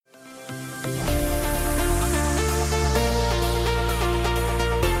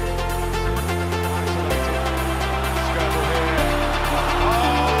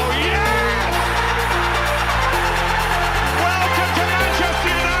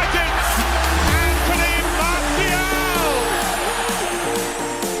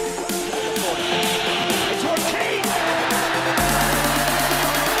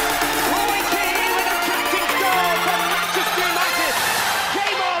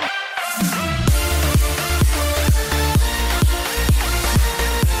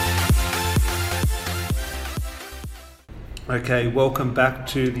Okay, welcome back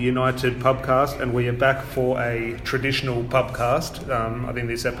to the United Pubcast, and we are back for a traditional pubcast. I think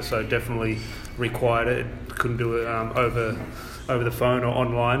this episode definitely required it. Couldn't do it over the phone or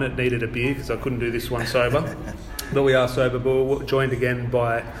online. It needed a beer because I couldn't do this one sober. But we are sober. But we're joined again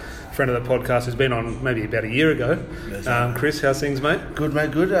by a friend of the podcast who's been on maybe about a year ago. Chris, how's things, mate? Good,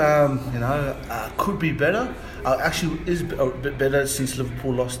 mate, good. Could be better. Actually, is a bit better since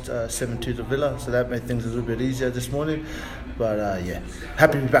Liverpool lost 7-2 to Villa, so that made things a little bit easier this morning. But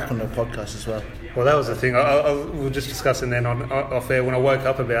happy to be back on the podcast as well. Well, that was the thing. We were just discussing then off air when I woke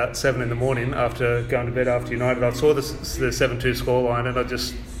up about 7 in the morning after going to bed after United. I saw the 7-2 scoreline and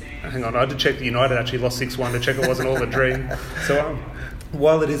I had to check that United actually lost 6-1 to check it wasn't all a dream. So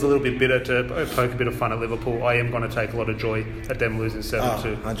while it is a little bit bitter to poke a bit of fun at Liverpool, I am going to take a lot of joy at them losing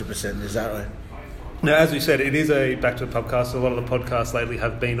 7-2. 100%, exactly. Now, as we said, it is a back to the pubcast. A lot of the podcasts lately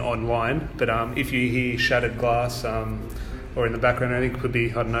have been online, but if you hear shattered glass or in the background, I think it could be,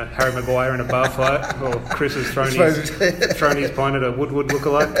 Harry Maguire in a bar fight, or Chris has thrown his pint at a Woodward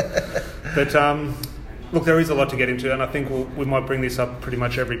lookalike. But look, there is a lot to get into, and I think we might bring this up pretty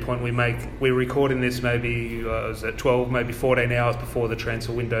much every point we make. We're recording this maybe 12, maybe 14 hours before the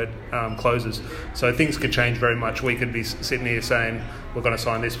transfer window closes. So things could change very much. We could be sitting here saying we're going to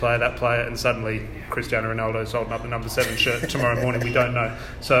sign this player, that player, and suddenly Cristiano Ronaldo's holding up the number 7 shirt tomorrow morning. We don't know.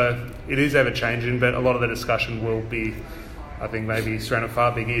 So it is ever changing, but a lot of the discussion will be, I think, maybe surrounding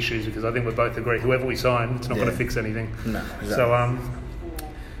far bigger issues, because I think we both agree whoever we sign, it's not going to fix anything. No, exactly. So,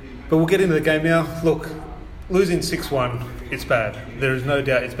 but we'll get into the game now. Look, losing 6-1, it's bad. There is no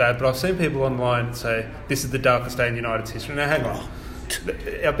doubt it's bad. But I've seen people online say this is the darkest day in United's history. Now, hang on.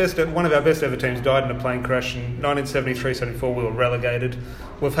 One of our best ever teams died in a plane crash in 1973-74. We were relegated.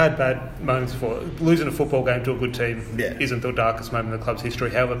 We've had bad moments before. Losing a football game to a good team isn't the darkest moment in the club's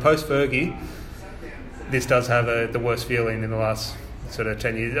history. However, post-Fergie, this does have the worst feeling in the last sort of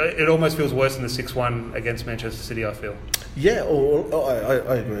 10 years. It almost feels worse than the 6-1 against Manchester City, I feel. Yeah,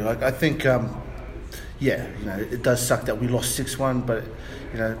 I agree. Like, I think, it does suck that we lost 6-1, but,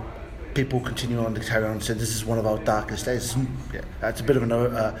 people continue on to carry on and say this is one of our darkest days. It's a bit of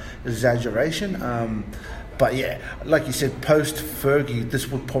an exaggeration. But yeah, like you said, post-Fergie, this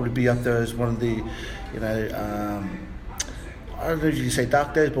would probably be up there as one of the, I don't know if you can say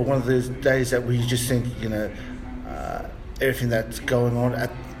dark days, but one of those days that we just think, everything that's going on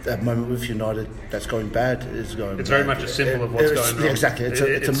at that moment with United that's going bad is going It's bad. very much a symbol of what's going on. Yeah, exactly.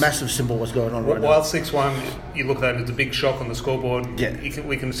 It's a massive symbol of what's going on right now. While 6-1, you look at it and it's a big shock on the scoreboard. Yeah.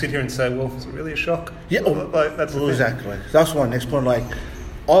 We can sit here and say, well, is it really a shock? Yeah, that's exactly. That's my next point. Like,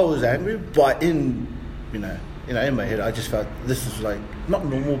 I was angry, but in my head, I just felt this is like not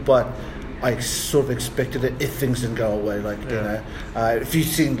normal, but I sort of expected it if things didn't go away. Like, if you've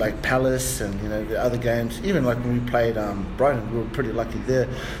seen like Palace and the other games, even like when we played Brighton, we were pretty lucky there.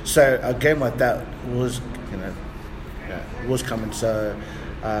 So a game like that was, was coming. So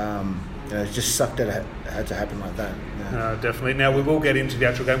it just sucked that it had to happen like that. No, definitely. Now we will get into the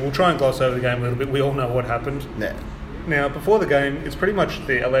actual game. We'll try and gloss over the game a little bit. We all know what happened. Yeah. Now, before the game, it's pretty much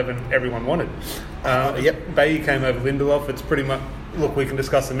the 11 everyone wanted. Bailly came over Lindelof. It's pretty much... Look, we can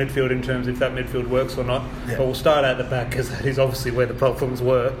discuss the midfield in terms of if that midfield works or not. Yeah. But we'll start at the back, because that is obviously where the problems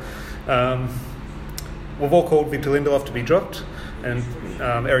were. We've all called Victor Lindelof to be dropped and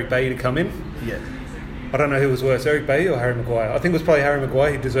Eric Bailly to come in. Yeah. I don't know who was worse, Eric Bailly or Harry Maguire. I think it was probably Harry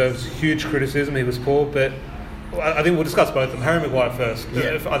Maguire. He deserves huge criticism. He was poor, but... I think we'll discuss both of them. Harry Maguire first.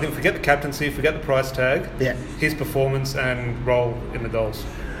 Yeah. I think forget the captaincy, forget the price tag. Yeah. His performance and role in the goals.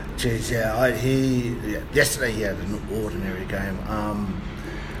 Jeez, yesterday he had an ordinary game.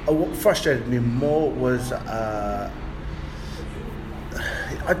 What frustrated me more was I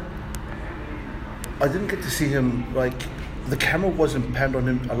didn't get to see him, like, the camera wasn't panned on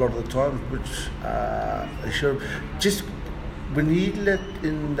him a lot of the time, which I should have. Just when he let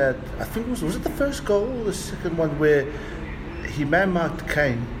in that, I think was it the first goal or the second one where he man-marked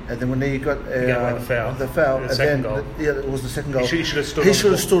Kane, and then when he got the foul, and then it was the second goal. He should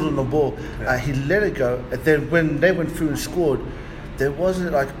have stood on the ball. Yeah. He let it go, and then when they went through and scored, there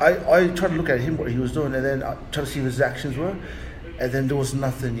wasn't like I tried to look at him what he was doing, and then I tried to see what his actions were, and then there was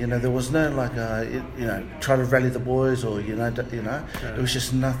nothing. There was no like try to rally the boys or it was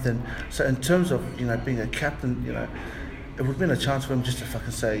just nothing. So in terms of being a captain, it would have been a chance for him just to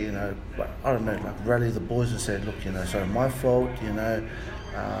fucking say, I don't know, like rally the boys and say, look, sorry, my fault,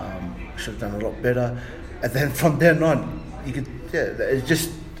 should have done a lot better. And then from then on, you could, it's just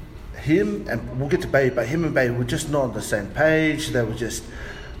him, and we'll get to Bailly, but him and Bailly were just not on the same page. They were just,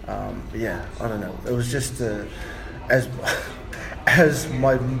 I don't know. It was just, as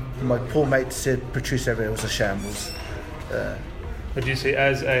my poor mate said, Patrice Evra was a shambles. Would you see,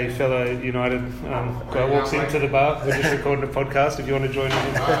 as a fellow United guy walks into the bar, we're just recording a podcast, if you want to join in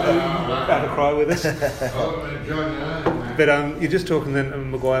and have a cry with us. But you're just talking then,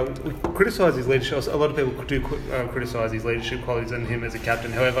 Maguire, we criticise his leadership. A lot of people do criticise his leadership qualities and him as a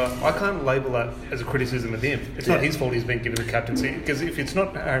captain. However, I can't label that as a criticism of him. It's not his fault he's been given the captaincy, because if it's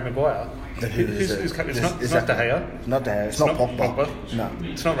not Harry Maguire, who's captain? It's not De Gea. Not De Gea. It's not Pogba. No.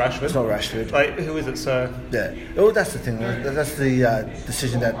 It's not Rashford. It's not Rashford. Like, who is it? So yeah. Well, that's the thing. That's the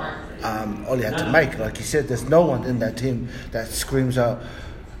decision that Ollie had to make. Like he said, there's no one in that team that screams out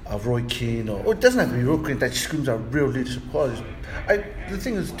Roy Keane, or it doesn't have to be Roy Keane, that screams out real leadership qualities. The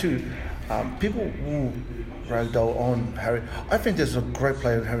thing is too, people will ragdoll on Harry. I think there's a great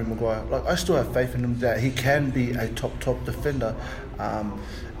player in Harry Maguire. Like, I still have faith in him that he can be a top defender.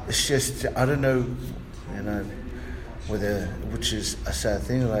 It's just, I don't know, whether, which is a sad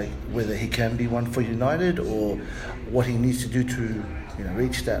thing, like whether he can be one for United or what he needs to do to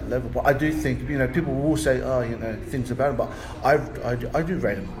reach that level. But I do think people will say things about him, but I do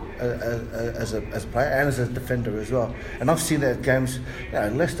rate him as a player and as a defender as well. And I've seen that at games.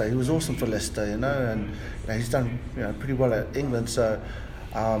 Leicester, he was awesome for Leicester, and he's done pretty well at England. So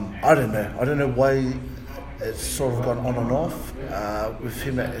I don't know why it's sort of gone on and off with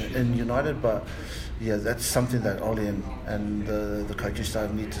him in United, but yeah, that's something that Ollie and the coaching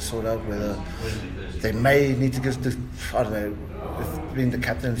staff need to sort out, whether they may need to give I don't know, if being the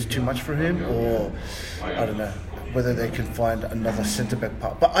captain is too much for him, or I don't know, whether they can find another centre-back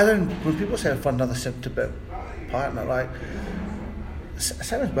partner. But when people say find another centre-back partner, like,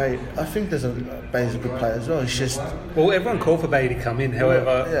 same as Baye, I think Baye's a good player as well. It's just... Well, everyone called for Baye to come in.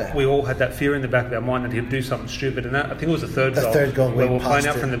 However, we all had that fear in the back of our mind that he'd do something stupid. And that, I think it was the third goal. Where we were playing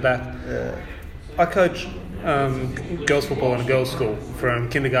out from the back. Yeah. I coach girls football in a girls' school from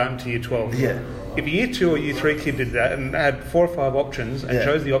kindergarten to year 12. Yeah. If a year 2 or year 3 kid did that and had 4 or 5 options and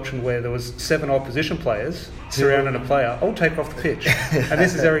chose the option where there was 7 opposition players surrounding a player, I'll take her off the pitch. And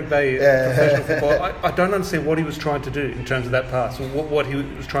this is Eric Baye, professional football. I don't understand what he was trying to do in terms of that pass, or what he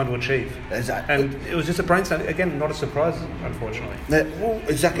was trying to achieve. Exactly. And it was just a brainstorm. Again, not a surprise, unfortunately. Well,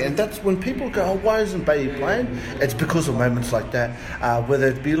 exactly. And that's when people go, why isn't Baye playing? It's because of moments like that. Whether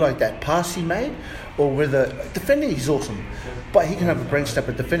it be like that pass he made, or whether defending, he's awesome. But he can have a brain snap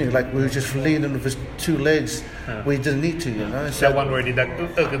at defending, like we were just leaning with his 2 legs. We didn't need to, So that one where he did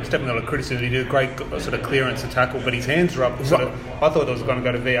that, stepping on a criticism, he did a great sort of clearance and tackle, but his hands were up. I thought it was going to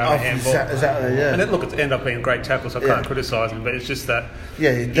go to VR handball. Exactly, yeah. And then, look, it ended up being a great tackle, so I can't criticise him, but it's just that.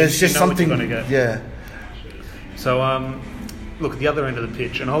 Yeah, there's just something. What you're going to get. Yeah. So, look, at the other end of the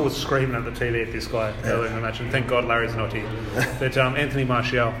pitch, and I was screaming at the TV at this guy earlier in the match, and thank God Larry's not here. But Anthony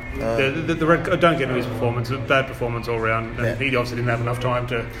Martial, the red, don't get into his performance, bad performance all round, and he obviously didn't have enough time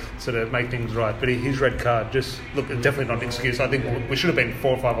to sort of make things right. But his red card, it's definitely not an excuse. I think we should have been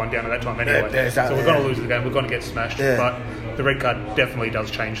 4 or 5-1 down at that time anyway. So we're going to lose the game, we're going to get smashed. But the red card definitely does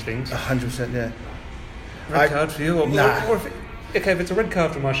change things. 100%, yeah. Red card for you? Or if it's a red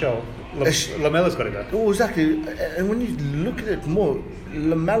card for Martial, Lamella's got to go. Oh, exactly. And when you look at it more,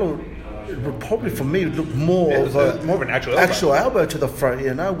 Lamella would probably, for me, look more of an actual elbow to the front.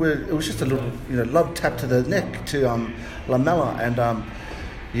 Where it was just a little, love tap to the neck to Lamella, and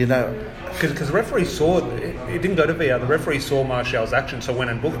because the referee saw it didn't go to VR. The referee saw Martial's action, so went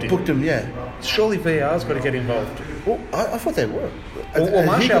and booked him. Booked him, yeah. Surely VR's got to get involved. Well, I thought they were. Well,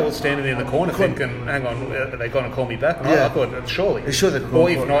 Martial was standing in the corner thinking, hang on, are they going to call me back? And I thought, surely. Or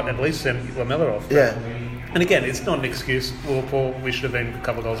if not, at least send Lamella off. Yeah. And again, it's not an excuse. Well, we should have been a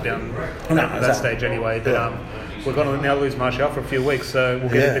couple of goals down at that stage anyway. But we're going to now lose Martial for a few weeks, so we'll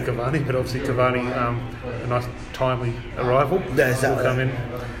get into Cavani. But obviously Cavani, a nice timely arrival, will come in.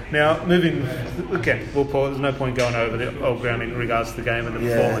 Now, moving again, there's no point going over the old ground in regards to the game and the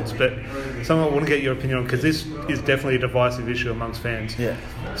performance, but something I want to get your opinion on, because this is definitely a divisive issue amongst fans. Yeah.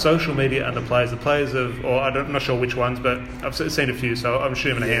 Social media and the players I'm not sure which ones, but I've seen a few, so I'm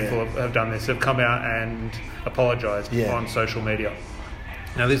assuming a handful have done this, have come out and apologised on social media.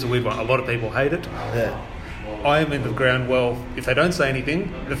 Now, this is a weird one. A lot of people hate it. Yeah. I am in the ground, if they don't say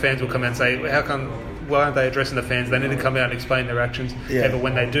anything, the fans will come out and say, why aren't they addressing the fans? They need to come out and explain their actions. Yeah. But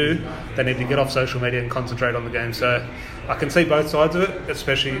when they do, they need to get off social media and concentrate on the game. So I can see both sides of it,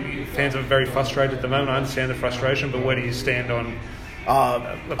 especially fans are very frustrated at the moment. I understand the frustration, but where do you stand on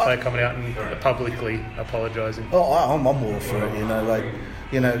the player coming out and publicly apologising? Oh, I'm all for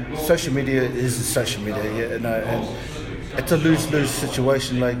it, social media is social media, and it's a lose-lose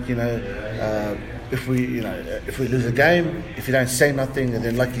situation, if we lose a game, if you don't say nothing, and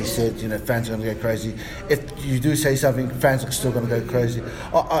then like you said, fans are going to go crazy. If you do say something, fans are still going to go crazy.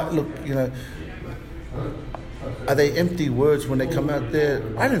 Look, are they empty words when they come out there?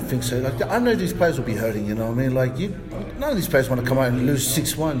 I don't think so. Like, I know these players will be hurting, you know what I mean? Like, none of these players want to come out and lose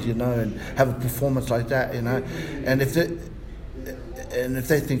 6-1, you know, and have a performance like that, you know. And if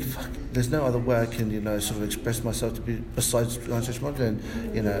they think, fuck, there's no other way I can, you know, sort of express myself to be besides on social media, then,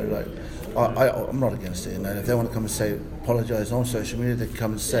 you know, like, I'm not against it, you know. If they want to come and say, apologise on social media, they can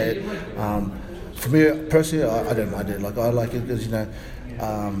come and say it. For me, personally, I don't mind it. Like, I like it because, you know,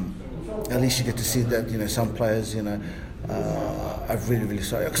 at least you get to see that, you know, some players, you know, are really, really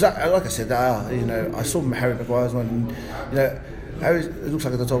sorry. Because, like I said, you know, I saw Harry Maguire's one, and, you know, Harry, it looks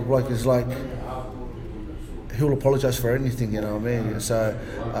like at the top right, is like, he'll apologise for anything, you know what I mean? So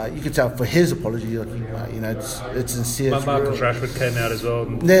you can tell for his apology, like, you know, it's sincere. Marcus Rashford came out as well.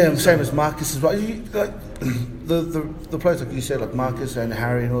 Yeah, same as Marcus as well. Like the players, like you said, like Marcus and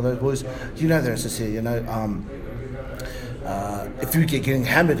Harry and all those boys, you know they're sincere, you know. If you get getting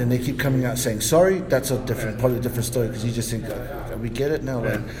hammered and they keep coming out saying sorry, that's probably a different story, because you just think, we get it now.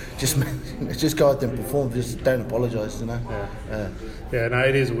 Like, just go out there and perform. Just don't apologise, you know. Yeah, no,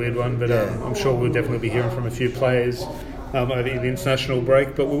 it is a weird one, but I'm sure we'll definitely be hearing from a few players over the international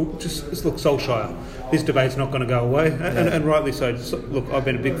break. But we'll just look, Solskjaer. This debate's not going to go away, and rightly so. Look, I've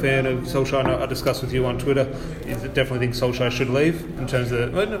been a big fan of Solskjaer. I discussed with you on Twitter. I definitely think Solskjaer should leave, in terms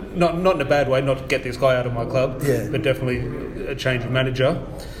of not in a bad way, not to get this guy out of my club, but definitely a change of manager.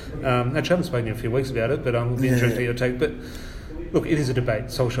 Actually, I haven't spoken to you in a few weeks about it, but we'll be interested in your take. But look, it is a debate,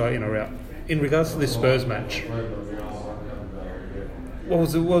 Solskjaer in or out. In regards to this Spurs match, what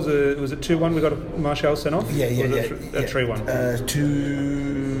was it? Was it 2-1? We got Martial sent off. Yeah. 3-1.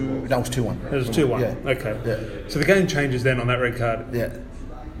 That was 2-1. It was 2-1. Yeah. Okay. Yeah. So the game changes then on that red card. Yeah.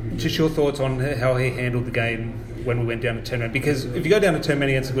 Just your thoughts on how he handled the game when we went down to 10 men? Because if you go down to 10 men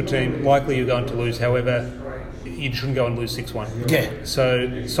against a good team, likely you're going to lose. However, you shouldn't go and lose 6-1. Yeah. So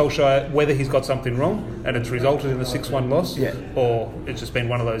Solskjaer, whether he's got something wrong and it's resulted in the 6-1 loss, or it's just been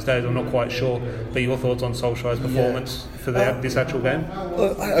one of those days, I'm not quite sure. But your thoughts on Solskjaer's performance for this actual game?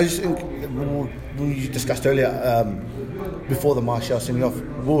 Well, I just think when you discussed earlier, before the Martial sending off,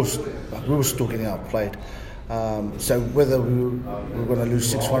 we were still getting outplayed. So whether we were going to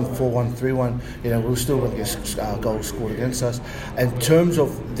lose 6-1, 4-1, 3-1, you know, we were still going to get goals scored against us. And in terms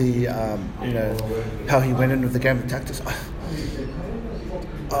of the, you know, how he went in with the game of tactics,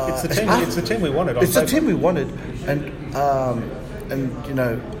 it's the team we wanted. It's the team we wanted, and you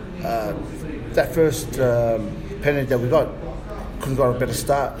know, that first penalty that we got couldn't got a better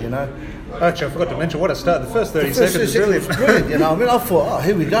start, you know. Actually, I forgot to mention, what a start. The first 30 seconds was brilliant. You know, I mean, I thought,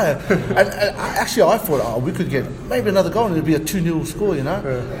 here we go. And actually, I thought, we could get maybe another goal and it'd be a 2-0 score, you know.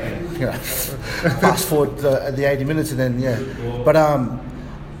 You know, fast forward the 80 minutes and then, But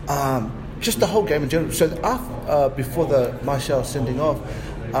just the whole game in general. So before the Martial sending off,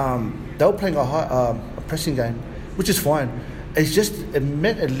 they were playing a pressing game, which is fine. It's just, it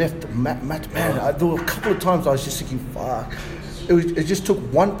meant it left man. There were a couple of times I was just thinking, fuck. It just took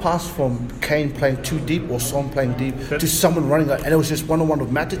one pass from Kane playing too deep or Son playing deep to someone running, and it was just one-on-one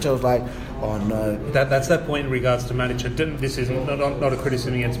with Matic. I was like, oh no. That's that point in regards to Matic. This is not a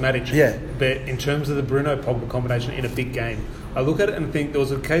criticism against Matic. Yeah. But in terms of the Bruno-Pogba combination in a big game, I look at it and think there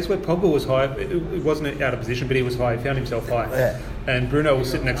was a case where Pogba was high. It wasn't out of position, but he was high. He found himself high. Yeah. And Bruno was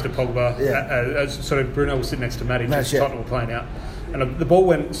sitting next to Pogba. Yeah. Bruno was sitting next to Matic as Tottenham were playing out. And the ball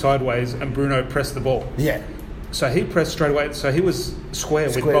went sideways and Bruno pressed the ball. Yeah. So he pressed straight away. So he was square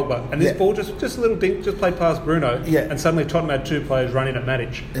with Pogba, and this ball just a little dink, just played past Bruno, and suddenly Tottenham had two players running at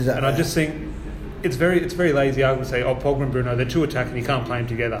Matic. Exactly. And I just think it's very lazy argument to say, Pogba and Bruno, they're two attacking, you can't play them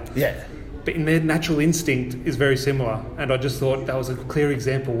together. Yeah. But in their natural instinct is very similar, and I just thought that was a clear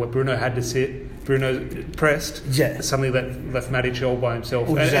example where Bruno had to sit. Bruno pressed, suddenly left Matic all by himself.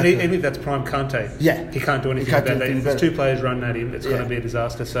 Exactly. And if that's prime Kante, he can't do anything about that. If there's two players running at him, it's going to be a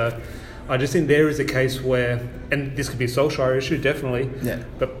disaster. So I just think there is a case where, and this could be a Solskjaer issue, definitely,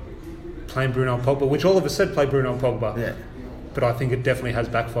 but playing Bruno and Pogba, which all of us said play Bruno and Pogba, but I think it definitely has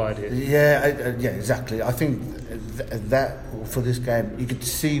backfired here. Yeah, exactly. I think that for this game, you could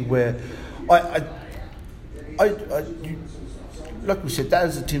see where, like we said, that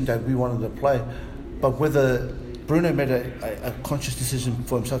is the team that we wanted to play, but whether Bruno made a conscious decision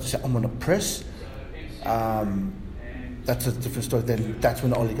for himself to say, I'm going to press, that's a different story. Then that's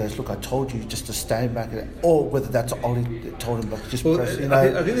when Ollie goes, look, I told you just to stand back, or whether that's Ollie told him, like, just press. You know,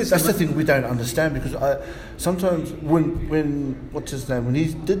 I think that's the thing we don't understand, because sometimes when what's his name, when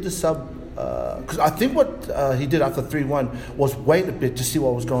he did the sub, because I think what he did after 3-1 was wait a bit to see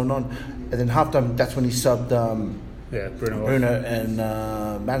what was going on, and then halftime, that's when he subbed Yeah, Bruno and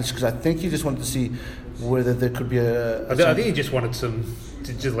Matic, because I think he just wanted to see whether there could be I think he just wanted some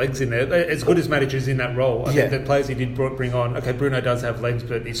just legs in there. As good as Matic is in that role, I think the players he did bring on. Okay, Bruno does have legs,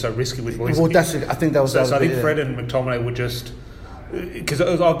 but he's so risky with boys. Well, I think that was. So I think Fred and McTominay would just. Because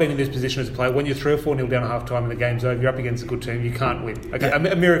I've been in this position as a player, when you're 3 or 4 nil down at half time and the game's over, you're up against a good team, you can't win. Okay, a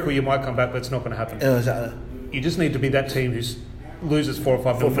miracle you might come back, but it's not going to happen. Exactly. You just need to be that team who loses 4 or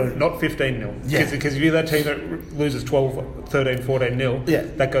 5 nil, not 15 nil. Because if you're that team that loses 12, 13, 14 nil,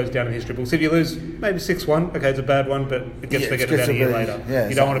 that goes down in history books. If you lose maybe 6-1, okay, it's a bad one, but it gets forgotten about a year later. Yeah,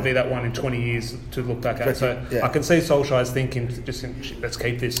 you don't want to be that one in 20 years to look back at. So I can see Solskjaer's thinking, let's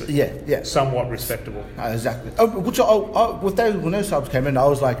keep this somewhat respectable. Exactly. When those subs came in, I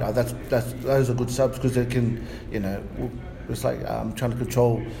was like, those are good subs because they can, it's like I'm trying to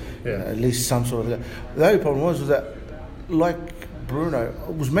control at least some sort of. The only problem was that, like Bruno,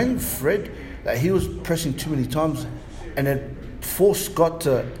 it was mainly Fred that he was pressing too many times, and it forced Scott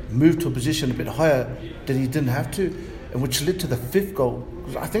to move to a position a bit higher that he didn't have to, and which led to the 5th goal.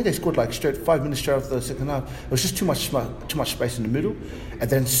 I think they scored like 5 minutes straight after the second half. It was just too much space in the middle, and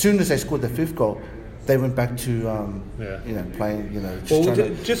then as soon as they scored the 5th goal, they went back to playing.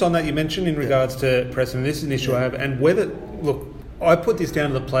 Just on that, you mentioned in regards to pressing. This is an issue I have, and whether I put this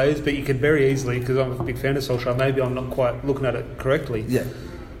down to the players, but you could very easily, because I'm a big fan of Solskjaer, maybe I'm not quite looking at it correctly. Yeah.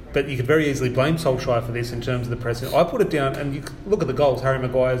 But you could very easily blame Solskjaer for this in terms of the pressing. I put it down, and you look at the goals. Harry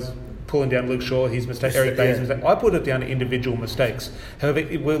Maguire's pulling down Luke Shaw, his mistake, Eric Baines' mistake. I put it down to individual mistakes. However,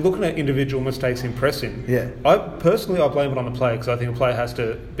 if we're looking at individual mistakes in pressing. I blame it on the player, because I think a player has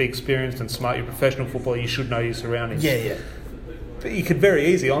to be experienced and smart. You're a professional footballer, you should know your surroundings. But you could very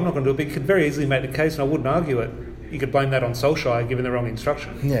easily, I'm not going to do it, but you could very easily make the case, and I wouldn't argue it. You could blame that on Solskjaer given the wrong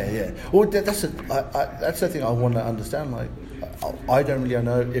instruction. Well, that's the thing I want to understand. Like, I don't really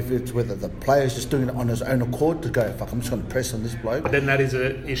know if it's whether the player's just doing it on his own accord to go, fuck, I'm just going to press on this bloke. But then that is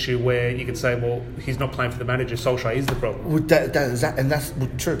an issue where you could say, well, he's not playing for the manager. Solskjaer is the problem. Well, that's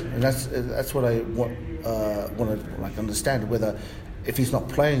true, and that's what I want to understand, whether if he's not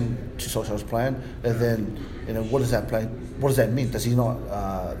playing to Solskjaer's plan, then what does that plan? What does that mean? Does he not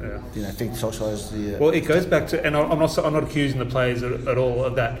think Solskjaer is the? Well, it goes back to, and I'm not accusing the players at all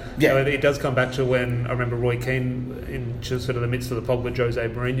of that. However, it does come back to when I remember Roy Keane in just sort of the midst of the Pogba Jose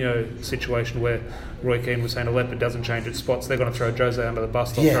Mourinho situation, where Roy Keane was saying a leopard doesn't change its spots. They're going to throw Jose under the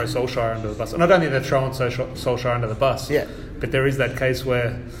bus. They'll throw Solskjaer under the bus, and I don't think they're throwing Solskjaer under the bus. But there is that case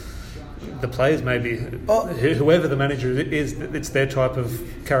where the players, maybe whoever the manager is, it's their type of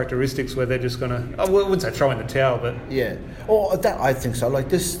characteristics where they're just going to, I wouldn't say throw in the towel, but that I think so. Like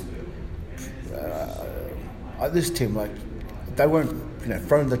this team, like they weren't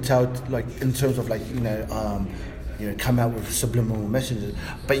throwing the towel, like in terms of like come out with subliminal messages,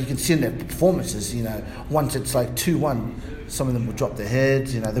 but you can see in their performances, once it's like 2-1, some of them will drop their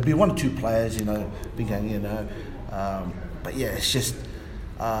heads, there'll be 1 or 2 players, be going, but it's just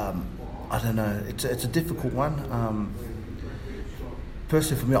I don't know. It's a difficult one.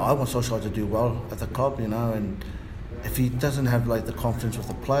 Personally, for me, I want Solskjaer to do well at the club, and if he doesn't have like the confidence with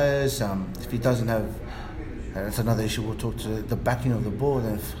the players, if he doesn't have, that's another issue. We'll talk to the backing of the board,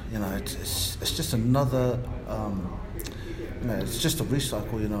 and it's just another. It's just a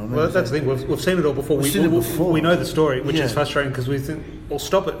recycle, Well, that's the thing. We've seen it all before. We know the story, which is frustrating because we think, well,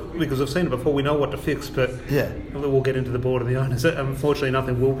 stop it, because we've seen it before. We know what to fix, but we'll get into the board and the owners. Unfortunately,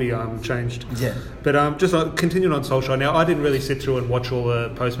 nothing will be changed. But just continuing on Solskjaer. Now, I didn't really sit through and watch all the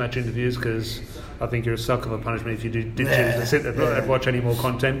post-match interviews because I think you're a sucker for punishment if you did choose to sit and watch any more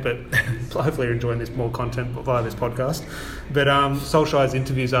content. But hopefully, you're enjoying this more content via this podcast. But Solskjaer's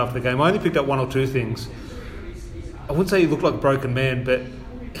interviews after the game, I only picked up 1 or 2 things. I wouldn't say he looked like a broken man, but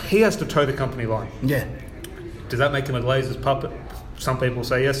he has to toe the company line. Does that make him a Glazers puppet? Some people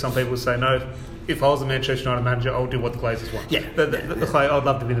say yes, some people say no. If I was the Manchester United manager, I would do what the Glazers want. I'd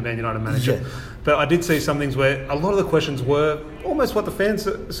love to be the Man United manager. But I did see some things where a lot of the questions were almost what the fans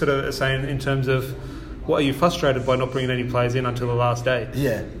sort of are saying in terms of, what are you frustrated by not bringing any players in until the last day?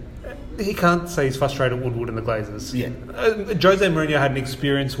 He can't say he's frustrated at Woodward and the Glazers. Jose Mourinho had an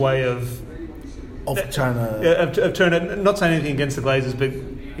experienced way of turning, not saying anything against the Glazers, but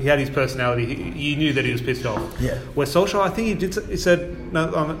he had his personality. You knew that he was pissed off. Where Solskjaer, I think he said,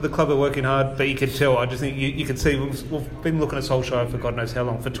 no, the club are working hard, but you could tell. I just think you could see, we've been looking at Solskjaer for God knows how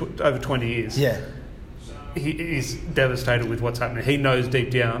long, for over 20 years. He is devastated with what's happening. He knows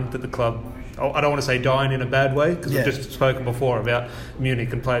deep down that the club, I don't want to say dying in a bad way, because we've just spoken before about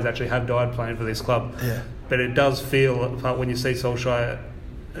Munich and players actually have died playing for this club. But it does feel, when you see Solskjaer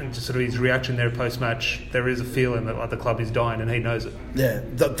and just sort of his reaction there post-match, there is a feeling that like the club is dying and he knows it. Yeah,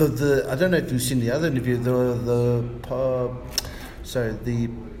 the I don't know if you've seen the other interview, the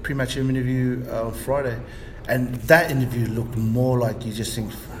pre-match interview on Friday, and that interview looked more like you just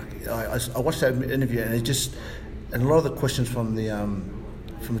think. I watched that interview and and a lot of the questions from the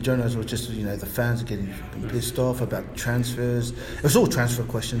journalists were just the fans are getting pissed off about transfers. It was all transfer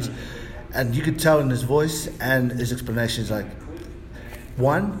questions, and you could tell in his voice and his explanations like.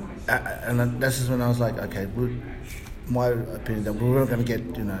 One, and this is when I was like, okay, my opinion that we weren't going to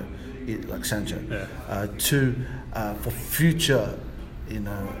get, like Sancho. Yeah. Two, for future,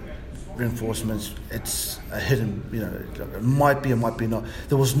 reinforcements, it's a hidden, it might be, it might be not.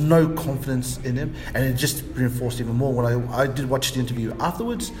 There was no confidence in him, and it just reinforced even more. When I did watch the interview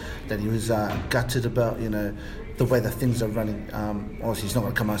afterwards, that he was gutted about, the way that things are running. Obviously, he's not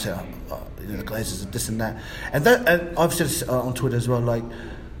going to come out and say, the Glazers are this and that. And I've said it on Twitter as well. Like,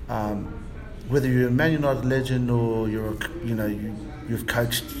 whether you're a Man United legend or you're, you've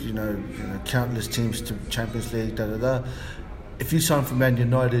coached, countless teams to Champions League, If you sign for Man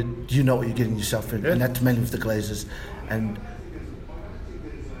United, you know what you're getting yourself in, and that's mainly with the Glazers. And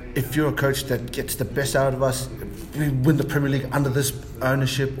if you're a coach that gets the best out of us, we win the Premier League under this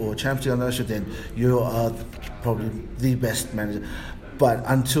ownership or Champions League under ownership, then you are probably the best manager. But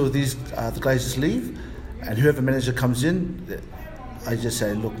until the Glazers leave and whoever manager comes in, I just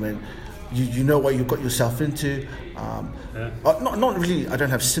say, look, man, you know what you got yourself into. Not really. I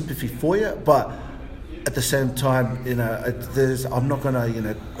don't have sympathy for you, but at the same time, I'm not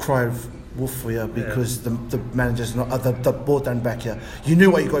gonna cry wolf for you because the managers, the board don't back you. You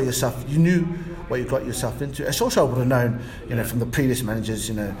knew what you got yourself. You knew what you got yourself into. And Solskjaer would have known, from the previous managers,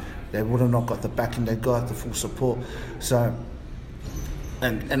 they would have not got the backing they got, the full support. So,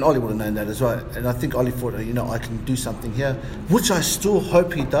 and Ollie would have known that as well. And I think Ollie thought, I can do something here, which I still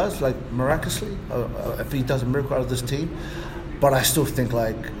hope he does, like miraculously, if he does a miracle out of this team. But I still think,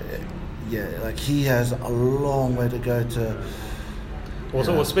 he has a long way to go to.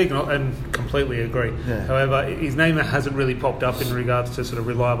 Well, speaking of, and completely agree. Yeah. However, his name hasn't really popped up in regards to sort of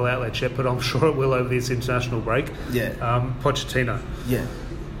reliable outlets yet, but I'm sure it will over this international break. Yeah. Pochettino. Yeah.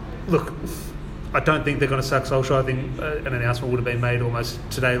 Look, I don't think they're going to sack Solskjaer. I think an announcement would have been made almost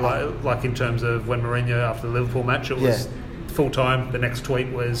today, like in terms of when Mourinho, after the Liverpool match, it was full time. The next tweet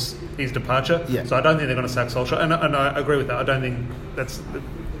was his departure. Yeah. So I don't think they're going to sack Solskjaer, and I agree with that. I don't think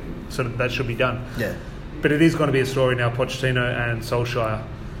that should be done. Yeah. But it is going to be a story now, Pochettino and Solskjaer.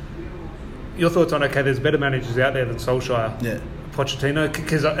 Your thoughts on, there's better managers out there than Solskjaer. Yeah. Pochettino,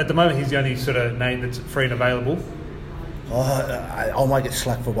 because at the moment he's the only sort of name that's free and available. I might get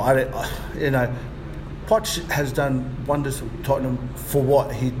slack for what Poch has done wonders for Tottenham for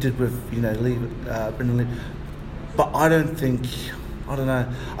what he did with Brendan Lee, but I don't know.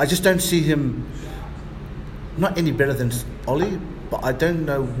 I just don't see him not any better than Ollie, but I don't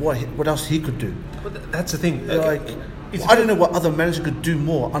know what else he could do. But that's the thing. I don't know what other manager could do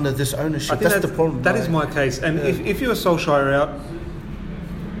more under this ownership. That's the problem. That is my case. And if you're Solskjaer out,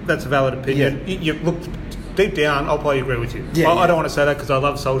 that's a valid opinion. Yeah. You look deep down, I'll probably agree with you. I don't want to say that because I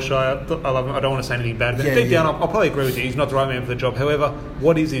love Solskjaer. I love him. I don't want to say anything bad. But deep down, I'll probably agree with you. He's not the right man for the job. However,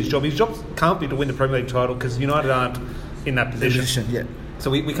 what is his job? His job can't be to win the Premier League title because United aren't in that position. So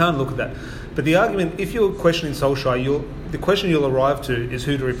we can't look at that. But the argument, if you're questioning Solskjaer, the question you'll arrive to is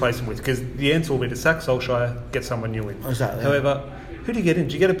who to replace him with, because the answer will be to sack Solskjaer, get someone new in. Exactly. However, who do you get in?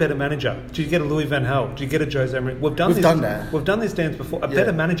 Do you get a better manager? Do you get a Louis van Gaal? Do you get a Jose Mourinho? We've done that. We've done this dance before. A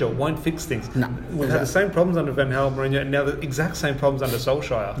better manager won't fix things. No, We've had the same problems under Van Gaal, Mourinho, and now the exact same problems under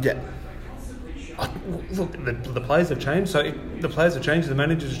Solskjaer. Yeah. Look, the players have changed. So the players have changed. The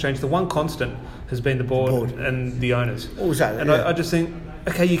managers have changed. The one constant has been the board. And the owners. Exactly. And I just think,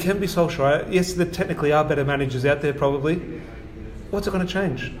 okay, you can be Solskjaer. Yes, there technically are better managers out there, probably. What's it going to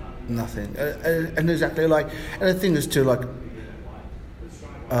change? Nothing. And exactly and the thing is too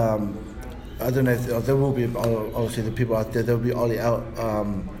I don't know if there will be obviously the people out there. There will be Ollie out.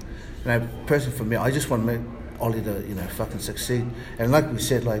 Personally for me, I just want to make Ollie to fucking succeed. And like we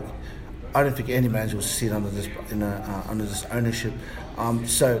said, I don't think any manager will succeed under this under this ownership.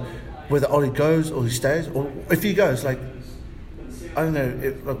 So whether Ollie goes or he stays, or if he goes, I don't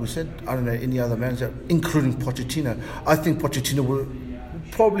know. Like we said, I don't know any other manager, including Pochettino. I think Pochettino will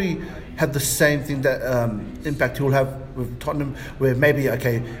probably have the same thing that impact he will have with Tottenham, where maybe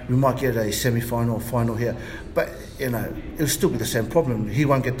we might get a semi-final or final here, but it'll still be the same problem. He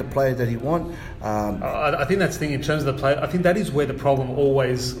won't get the player that he wants. I think that's the thing in terms of the player. I think that is where the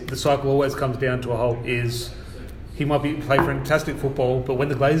cycle always comes down to a halt. Is he might be play fantastic football, but when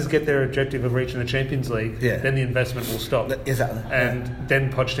the Glazers get their objective of reaching the Champions League, then the investment will stop. Exactly. And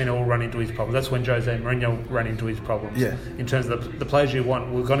then Pochettino will run into his problems. That's when Jose Mourinho ran into his problems. Yeah. In terms of the players you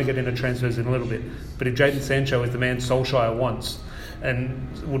want, we're going to get into transfers in a little bit. But if Jadon Sancho is the man Solskjaer wants, and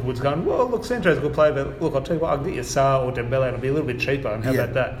Woodward's going, well, look, Sancho's a good player, but look, I'll tell you what, I can get you Sarr or Dembele, and it'll be a little bit cheaper, and how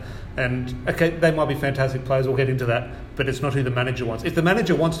about that? And, okay, they might be fantastic players, we'll get into that, but it's not who the manager wants. If the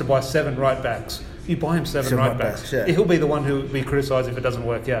manager wants to buy 7 right-backs, you buy him 7 right-backs. He'll be the one who will be criticised if it doesn't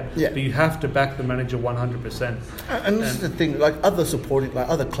work out. But you have to back the manager 100%. And this is the thing, like other supporting, like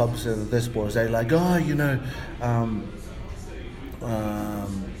other clubs in this sports, they're like,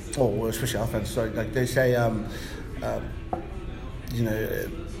 especially our fans, so like they say,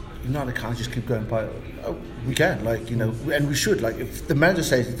 United can't just keep going by. We can, and we should. Like, if the manager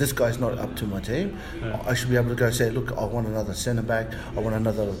says this guy's not up to my team, I should be able to go say, look, I want another centre back, I want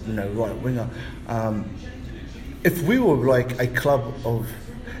another, right winger. If we were like a club of,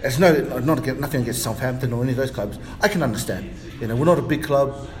 it's nothing against Southampton or any of those clubs, I can understand. We're not a big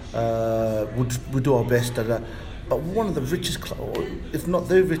club. We do our best. But one of the richest club, if not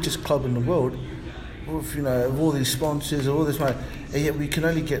the richest club in the world, with all these sponsors, all this money, and yet we can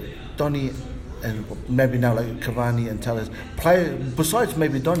only get Donny and maybe now like Cavani and Telles play. Besides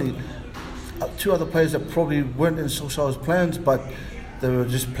maybe Donny, 2 other players that probably weren't in Solskjaer's plans, but they were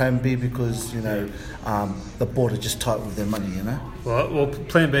just Plan B because the board are just tight with their money. Well,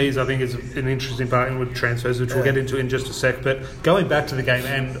 Plan B I think is an interesting part with transfers, which we'll get into in just a sec. But going back to the game,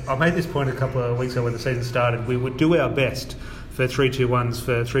 and I made this point a couple of weeks ago when the season started, we would do our best for 3-2-1s,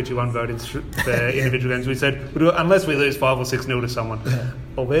 for 3-2-1 voting for individual games. We said, we'll do it unless we lose 5 or 6-0 to someone.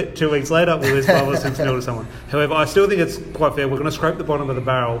 Albeit 2 weeks later, we lose 5 or 6-0 to someone. However, I still think it's quite fair. We're going to scrape the bottom of the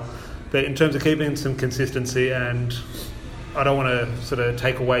barrel, but in terms of keeping some consistency, and I don't want to sort of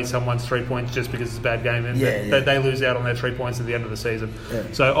take away someone's 3 points just because it's a bad game, and they lose out on their 3 points at the end of the season.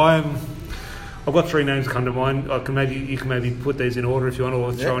 So I've got 3 names come to mind. You can maybe put these in order if you want,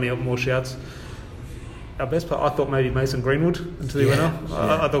 or throw any more shouts. Our best player, I thought maybe Mason Greenwood until he went off.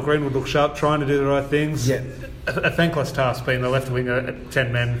 I thought Greenwood looked sharp, trying to do the right things. A thankless task being the left winger at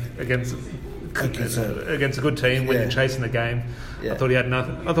 10 men against a good team when you're chasing the game. I thought he had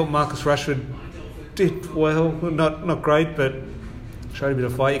nothing. I thought Marcus Rashford did well, not great, but showed a bit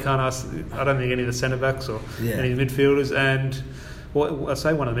of fight. You can't ask. I don't think any of the centre backs or any of the midfielders, and I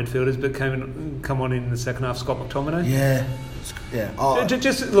say one of the midfielders, but come on in the second half, Scott McTominay.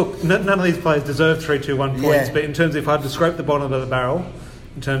 Just look, none of these players deserve 3-2-1 points, but in terms of if I had to scrape the bottom of the barrel,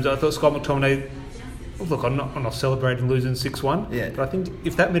 I thought Scott McTominay. Look, I'm not celebrating losing 6-1, but I think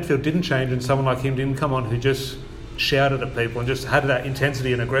if that midfield didn't change and someone like him didn't come on who just shouted at people and just had that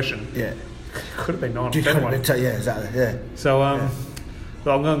intensity and aggression, it could have been 9-10-1. Exactly. So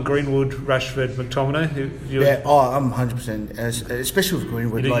I'm going Greenwood, Rashford, McTominay. I'm 100%, especially with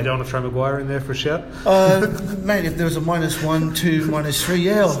Greenwood. You don't want to throw Maguire in there for a shout? Mate, if there was a -1, 2,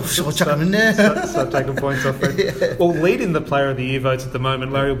 -3, I'll chuck him in there. Start taking points off it. Well, leading the Player of the Year votes at the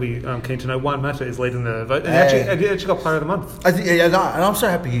moment, Larry will be keen to know. Juan Mata is leading the vote. And he actually got Player of the Month. I think, and I'm so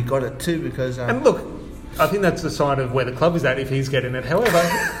happy he got it too because. And look, I think that's the sign of where the club is at if he's getting it. However,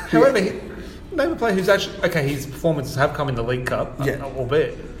 name a player who's actually... Okay, his performances have come in the League Cup,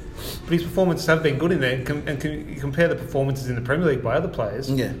 albeit. But his performances have been good in there. And can you compare the performances in the Premier League by other players?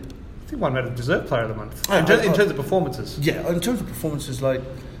 I think one might have deserved Player of the Month. In terms of performances. In terms of performances,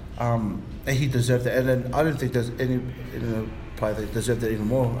 he deserved it. And then I don't think there's any player that deserved it even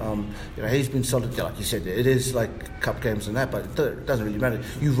more. He's been solid, like you said. It is like cup games and that, but it doesn't really matter.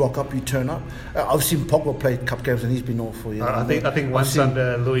 You rock up, you turn up. I've seen Pogba play cup games and he's been awful. I think once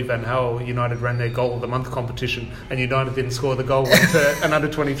under Louis van Gaal, United ran their goal of the month competition, and United didn't score the goal to an under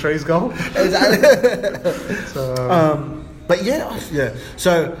 23s goal. Exactly.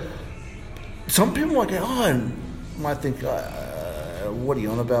 So some people might go, might think, what are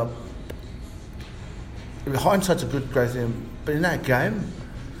you on about? Hindsight's a great thing, but in that game,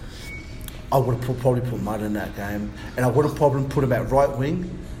 I would have probably put Mud in that game, and I would have probably put him at right wing,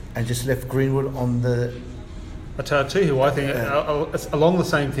 and just left Greenwood on the. I tell you who I think along the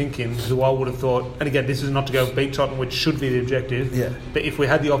same thinking, who I would have thought, and again, this is not to go beat Tottenham, which should be the objective. But if we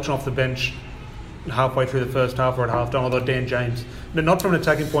had the option off the bench halfway through the first half or at half time, I thought Dan James, but not from an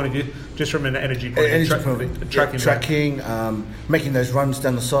attacking point of view, just from an energy point of view, tracking, making those runs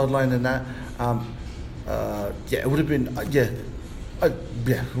down the sideline and that. It would have been, it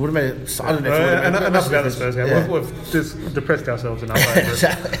would have made it. I don't know. Enough about the Spurs game. We've just depressed ourselves enough.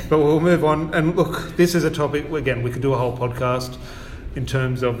 Exactly. But we'll move on. And look, this is a topic. Again, we could do a whole podcast in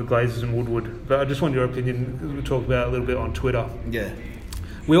terms of the Glazers and Woodward. But I just want your opinion. We talked about it a little bit on Twitter.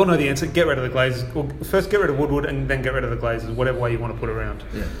 We all know the answer. Get rid of the Glazers. Well, first get rid of Woodward and then get rid of the Glazers, whatever way you want to put it around.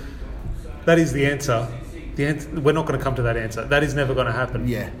 Yeah. That is the answer. We're not going to come to that answer. That is never going to happen.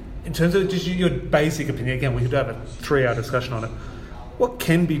 Yeah. In terms of just your basic opinion, again, we could have a 3-hour discussion on it. What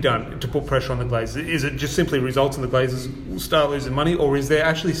can be done to put pressure on the Glazers? Is it just simply results in the Glazers will start losing money, or is there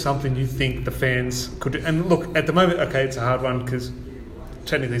actually something you think the fans could do? And look, at the moment, okay, it's a hard one because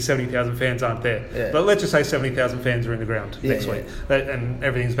technically 70,000 fans aren't there. Yeah. But let's just say 70,000 fans are in the ground next week and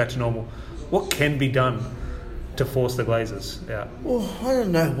everything's back to normal. What can be done to force the Glazers out? Well, I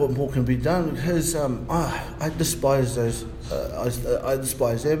don't know what more can be done because I despise those. I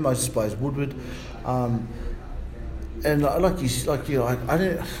despise them. I despise Woodward, and like you, I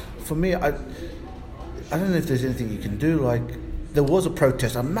don't. For me, I don't know if there's anything you can do. Like there was a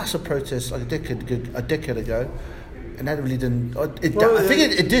protest, a massive protest, like a decade ago. And that really didn't. I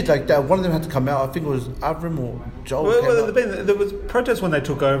think it did. Like one of them had to come out. I think it was Avram or Joel. There was protests when they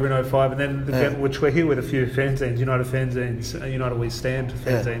took over in 2005, and then which we're here with a few fanzines, United Fanzines, United We Stand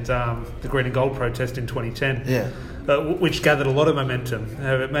fanzines. The Green and Gold protest in 2010. Yeah. Which gathered a lot of momentum.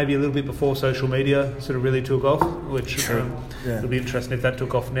 Maybe a little bit before social media sort of really took off. Which it'll be interesting if that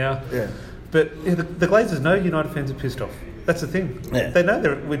took off now. Yeah. But the Glazers know United fans are pissed off. That's the thing. Yeah. They know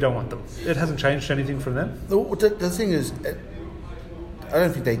we don't want them. It hasn't changed anything from them. The thing is, I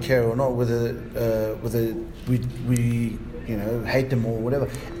don't think they care or not whether we hate them or whatever.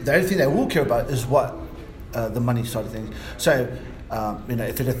 The only thing they will care about is what the money side of things. So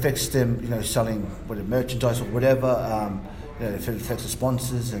if it affects them, selling merchandise or whatever. If it affects the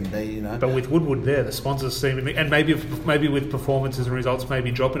sponsors and they, But with Woodward there, the sponsors seem to be, and maybe with performances and results maybe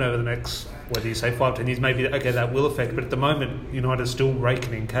dropping over the next, whether you say 5-10 years, maybe that will affect. But at the moment, United is still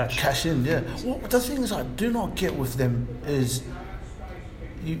raking in cash. Cash in, yeah. Well, the things I do not get with them is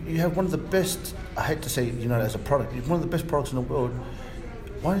you have one of the best. I hate to say United as a product, one of the best products in the world.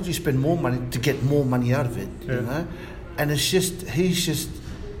 Why don't you spend more money to get more money out of it? Yeah. And he's just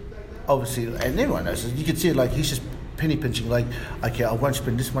obviously, and everyone knows it, you can see it, like he's just penny pinching, like, okay, I won't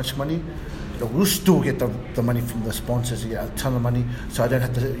spend this much money, we'll still get the money from the sponsors, a ton of money, so I don't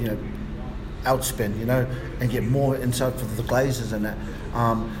have to outspend, and get more inside for the Glazers and that.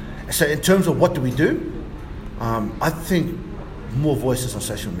 So in terms of what do we do, I think more voices on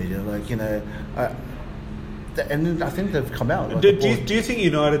social media, and then I think they've come out. Do you think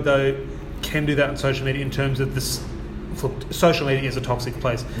United though can do that on social media in terms of this? Social media is a toxic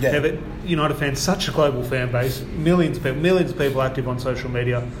place. Yeah. But United fans, such a global fan base, millions of people active on social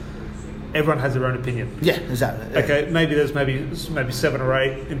media. Everyone has their own opinion. Yeah, exactly. Yeah. Okay, maybe there's maybe 7 or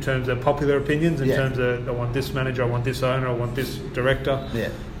 8 in terms of popular opinions. In terms of I want this manager, I want this owner, I want this director. Yeah.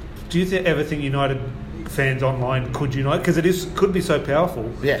 Do you ever think United fans online could unite? Because could be so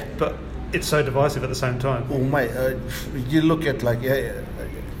powerful. Yeah. But it's so divisive at the same time. Well, mate, you look at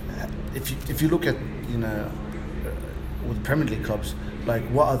if you look at with the Premier League clubs,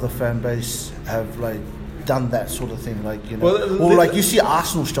 what other fan base have done that sort of thing, you see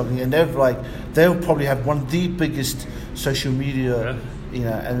Arsenal struggling, and they'll probably have one of the biggest social media,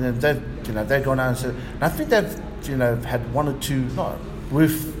 and then they've gone out and said, and I think they've had one or two,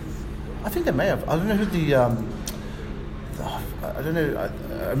 I think they may have, I don't know who I don't know,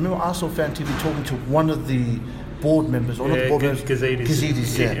 I remember Arsenal Fan TV talking to one of the board members, or not the board members,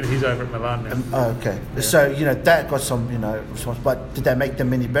 Gazidis, and he's over at Milan now. Okay. Yeah. So, that got some, response, but did that make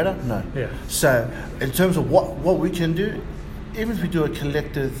them any better? No. Yeah. So, in terms of what we can do, even if we do a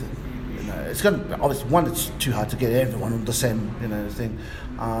collective, it's going to, obviously, one, it's too hard to get everyone on the same, thing.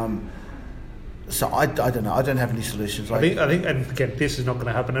 So, I don't know. I don't have any solutions. I think, and again, this is not going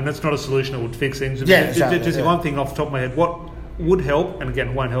to happen, and it's not a solution that would fix things. Yeah, exactly. Just one thing off the top of my head, what would help, and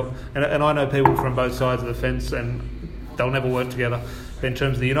again won't help, and I know people from both sides of the fence and they'll never work together, but in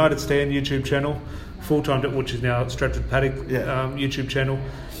terms of the United Stand YouTube channel, full-time, which is now Stratford Paddock YouTube channel,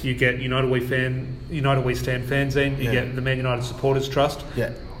 you get United We Stand fanzine, you get the Man United Supporters Trust.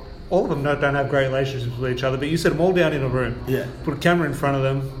 All of them don't have great relationships with each other, but you set them all down in a room, put a camera in front of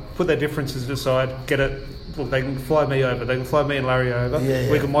them, put their differences aside, get it. Well, they can fly me over. They can fly me and Larry over.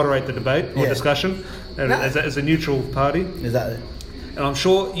 We can moderate the debate or discussion as a neutral party. Exactly. And I'm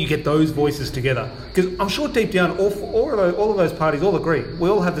sure you get those voices together, because I'm sure deep down all of those parties all agree. We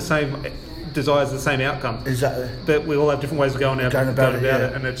all have the same desires, the same outcome. Exactly. But we all have different ways of going about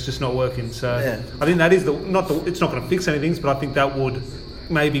it, and it's just not working. So I think that is it's not going to fix anything, but I think that would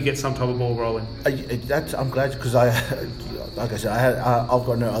maybe get some type of ball rolling. I'm glad, because like I said, I've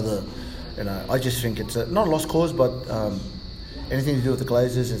got no other. I just think it's not a lost cause, but anything to do with the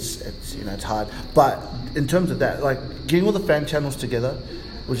Glazers, it's hard. But in terms of that, getting all the fan channels together,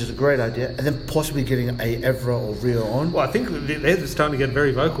 which is a great idea, and then possibly getting a Evra or Rio on. Well, I think they're starting to get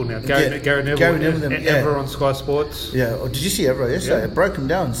very vocal now. Gary Neville, Evra on Sky Sports. Yeah, did you see Evra yesterday? Yeah. It broke him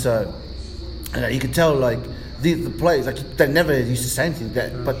down, so you could tell like the players, like they never used to say anything,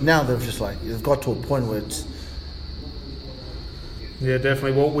 but now they've just like they've got to a point where it's. Yeah,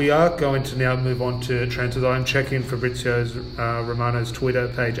 definitely. Well, we are going to now move on to transfers. I'm checking Fabrizio Romano's Twitter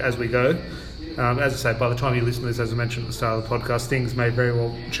page as we go. As I say, by the time you listen to this, as I mentioned at the start of the podcast, things may very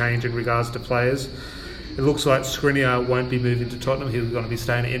well change in regards to players. It looks like Skriniar won't be moving to Tottenham. He's going to be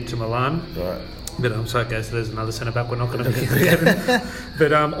staying at Inter Milan. Right. But so okay, so there's another centre-back we're not going to be getting.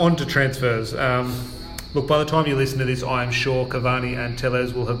 But on to transfers. Look, by the time you listen to this, I am sure Cavani and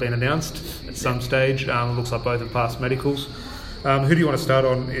Telles will have been announced at some stage. It looks like both have passed medicals. Who do you want to start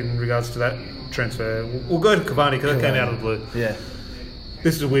on in regards to that transfer? We'll go to Cavani because that came out of the blue. Yeah.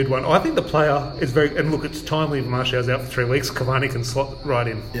 This is a weird one. I think the player is very... And look, it's timely if Martial's out for 3 weeks. Cavani can slot right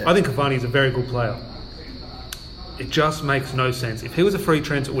in. Yeah. I think Cavani is a very good player. It just makes no sense. If he was a free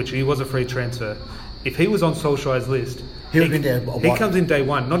transfer, which he was a free transfer, if he was on Solskjaer's list... He comes in day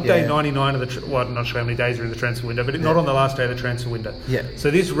one, not day 99 of the... Well, I'm not sure how many days are in the transfer window, but not on the last day of the transfer window. Yeah. So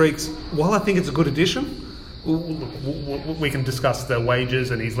this reeks... While I think it's a good addition... We can discuss the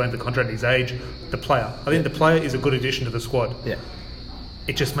wages and his length of contract and his age. The player. I think the player is a good addition to the squad. Yeah.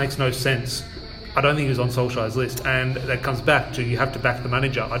 It just makes no sense. I don't think he was on Solskjaer's list. And that comes back to you have to back the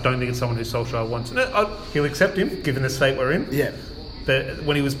manager. I don't think it's someone who Solskjaer wants. He'll accept him, given the state we're in. Yeah. But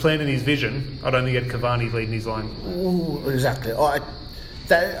when he was planning his vision, I don't think he had Cavani leading his line. Ooh, exactly.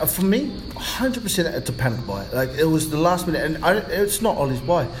 For me, 100% it's a panic buy. Like, it was the last minute. And it's not Ollie's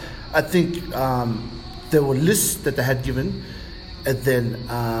buy. I think... there were lists that they had given, and then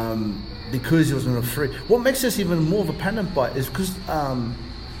because he was on a free. What makes this even more of a panic buy is because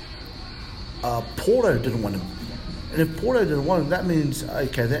Porto didn't want him, and if Porto didn't want him, that means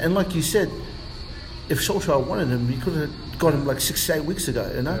okay. And like you said, if Solskjaer wanted him, he could have got him like 6 to 8 weeks ago.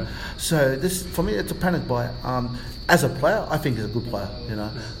 You know, so this for me, it's a panic buy. As a player, I think he's a good player. You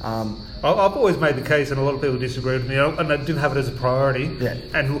know. I've always made the case, and a lot of people disagree with me, and I didn't have it as a priority. Yeah.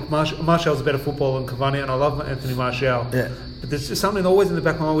 And look, Martial's a better footballer than Cavani, and I love Anthony Martial. Yeah. But there's just something always in the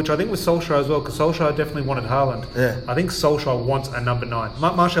back of my mind, which I think was Solskjaer as well, because Solskjaer definitely wanted Haaland. Yeah. I think Solskjaer wants a number 9.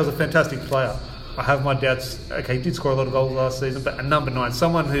 Martial's a fantastic player. I have my doubts. Okay, he did score a lot of goals last season, but a number 9,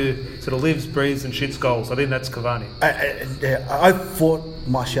 someone who sort of lives, breathes, and shits goals. I think that's Cavani. I thought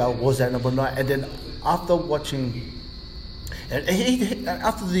Martial was that number 9, and then after watching. And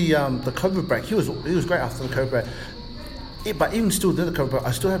after the COVID break, he was great after the COVID break. But even still, during the COVID break,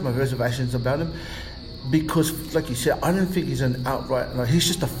 I still have my reservations about him because, like you said, I don't think he's an outright. Like, he's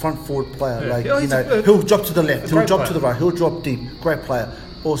just a front forward player. Yeah. He'll drop to the left, he'll drop to the right, he'll drop deep. Great player,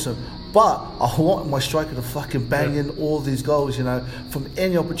 awesome. But I want my striker to fucking bang in all these goals, you know, from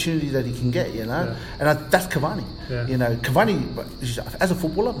any opportunity that he can get, you know. Yeah. And that's Cavani. Yeah. You know, Cavani, as a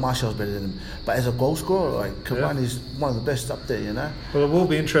footballer, Martial's better than him. But as a goal scorer, like, Cavani's one of the best up there, you know. Well, it will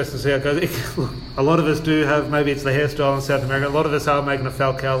be interesting to see how it goes. A lot of us do have, maybe it's the hairstyle in South America, a lot of us are making a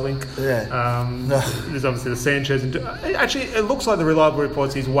Falcao link. Yeah. There's obviously the Sanchez. Actually, it looks like the reliable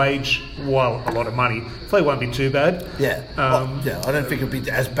reports his wage, while a lot of money, probably won't be too bad. Yeah. I don't think it'll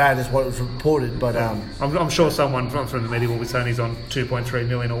be as bad as what was reported, but I'm sure someone from the media will be saying he's on 2.3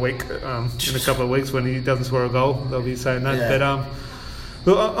 million a week in a couple of weeks when he doesn't score a goal. They'll be saying that. Yeah.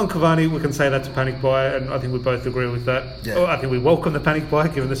 But on Cavani, we can say that's a panic buy, and I think we both agree with that. Yeah. I think we welcome the panic buy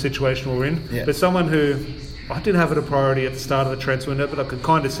given the situation we're in. Yeah. But someone who I didn't have it a priority at the start of the transfer window, but I could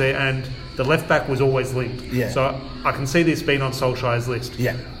kind of see, and the left back was always linked. Yeah. So I can see this being on Solskjaer's list.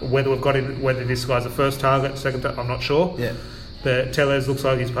 Yeah. Whether this guy's a first target, second target, I'm not sure. Yeah. But Telles looks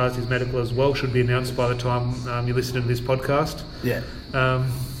like he's passed his medical as well. Should be announced by the time you listen to this podcast. Yeah.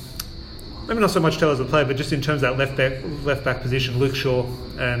 Maybe not so much Telles the player, but just in terms of that left back position, Luke Shaw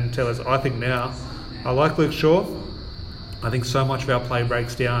and Telles. I think now, I like Luke Shaw. I think so much of our play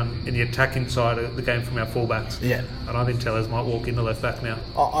breaks down in the attacking side of the game from our fullbacks. Yeah. And I think Telles might walk in the left back now.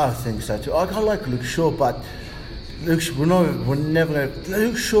 I think so too. I like Luke Shaw, but Luke Shaw when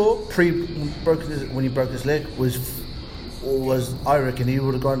he broke his leg was I reckon he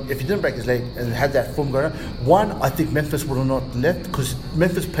would have gone, if he didn't break his leg and had that form going on. One, I think Memphis would have not left because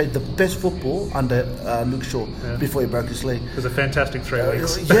Memphis played the best football under Luke Shaw before he broke his leg. It was a fantastic 3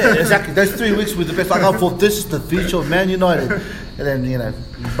 weeks. Yeah, exactly. Those 3 weeks were the best. Like, I thought this is the future of Man United. And then, you know,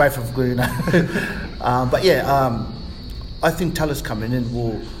 both of good, you know. But yeah, I think Telles coming in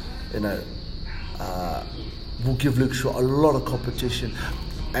will, you know, will give Luke Shaw a lot of competition.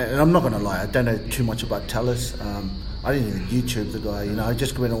 And I'm not going to lie, I don't know too much about Telles. I didn't even YouTube the guy, you know. I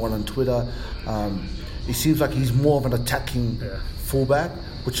just went on Twitter. He seems like he's more of an attacking fullback,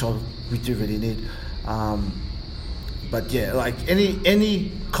 which we do really need. But yeah, like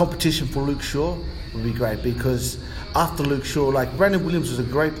any competition for Luke Shaw would be great, because after Luke Shaw, like Brandon Williams was a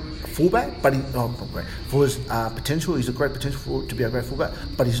great fullback, but not great for his potential. He's a great potential to be a great fullback,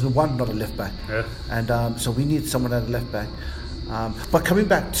 but he's not a left back. Yeah. And so we need someone at the left back. But coming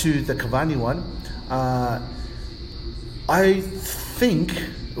back to the Cavani one, I think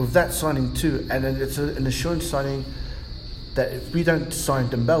with that signing too, and it's an assurance signing that if we don't sign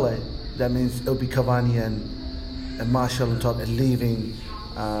Dembele, that means it'll be Cavani and Martial on top, and leaving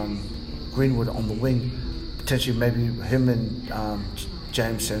Greenwood on the wing. Potentially maybe him and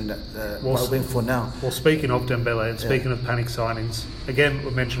James and right wing for now. Well, speaking of Dembele and speaking of panic signings, again,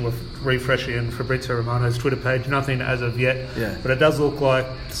 we mentioned with refreshing Fabrizio Romano's Twitter page, nothing as of yet, but it does look like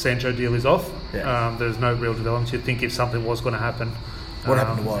the Sancho deal is off. There's no real development. You'd think if something was going to happen, what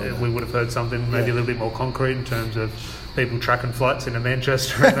happened a while ago? We would have heard something maybe a little bit more concrete in terms of people tracking flights into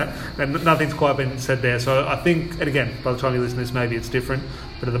Manchester and that, and nothing's quite been said there. So I think, and again, by the time you listen to this, maybe it's different,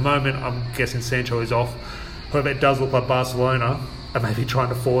 but at the moment I'm guessing Sancho is off. However, it does look like Barcelona are maybe trying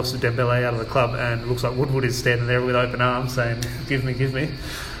to force Dembele out of the club, and it looks like Woodward is standing there with open arms saying, give me.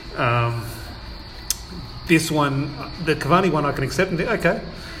 This one, the Cavani one I can accept and think, okay.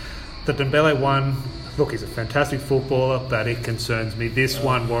 The Dembele one, look, he's a fantastic footballer, but it concerns me. This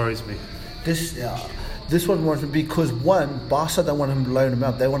one worries me. This one worries me because, one, Barca don't want him to loan him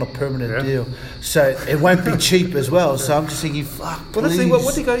out. They want a permanent deal. So it won't be cheap as well. So I'm just thinking, fuck, well, please.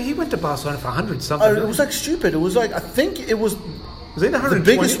 What did he go? He went to Barcelona for 100 something. It was like stupid. It was like, I think it was... Was it the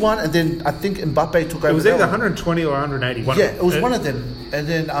biggest one, and then I think Mbappe took over. It was either 120 or 180. It was one of them. And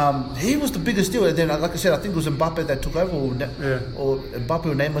then he was the biggest deal. And then, like I said, I think it was Mbappe that took over, or Mbappe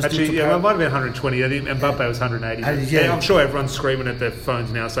or Neymar. Actually, it might have been 120. I think Mbappe was 180. I'm sure everyone's screaming at their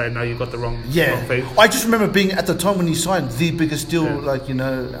phones now saying, no, you've got the wrong fee. I just remember being at the time when he signed the biggest deal, I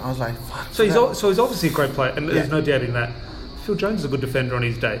was like, fuck. So he's obviously a great player, and there's no doubting that. Phil Jones is a good defender on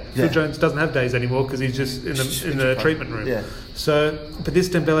his day. Phil Jones doesn't have days anymore because he's just in the treatment room. So, but this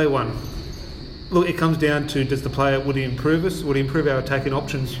Dembele one, look, it comes down to, does the player, would he improve us? Would he improve our attacking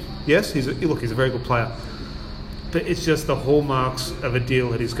options? Yes, he's a very good player. But it's just the hallmarks of a deal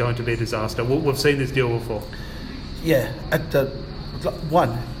that is going to be a disaster. We've seen this deal before. Yeah,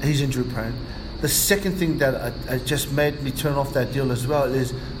 one, he's injury prone. The second thing that just made me turn off that deal as well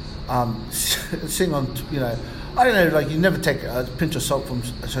is seeing on, I don't know, like you never take a pinch of salt from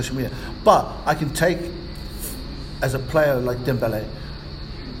social media, but I can take, as a player like Dembele,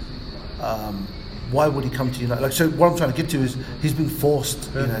 why would he come to United? Like, so what I'm trying to get to is he's been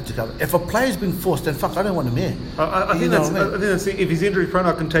forced, to come. If a player's been forced, then fuck, I don't want him here. I think that's if he's injury prone,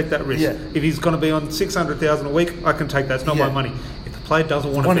 I can take that risk. If he's going to be on 600,000 a week, I can take that. It's not my money. If the player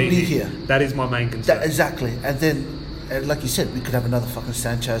doesn't want to be here, that is my main concern. Exactly, and then. Like you said, we could have another fucking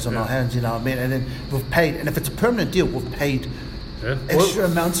Sanchez on our hands, you know what I mean? And then we've paid, and if it's a permanent deal, we've paid extra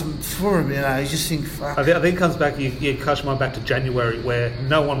amounts for him, You just think, fuck. I think it comes back, you catch mine back to January, where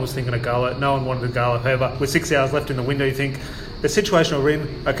no one was thinking of Gala, no one wanted a Gala. However, with 6 hours left in the window, you think, the situation we're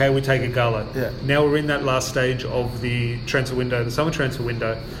in, okay, we take a Gala. Now we're in that last stage of the transfer window, the summer transfer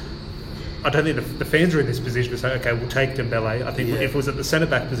window. I don't think the fans are in this position to say, okay, we'll take Dembele. I think if it was at the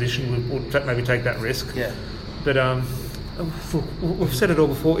centre-back position, we'll maybe take that risk. But we've said it all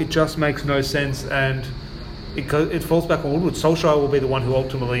before. It just makes no sense, and it falls back on Woodward. Solskjaer will be the one who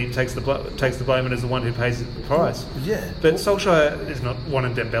ultimately takes the blame and is the one who pays the price. But Solskjaer is not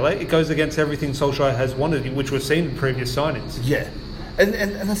wanting Dembele. It goes against everything Solskjaer has wanted, which we've seen in previous signings. And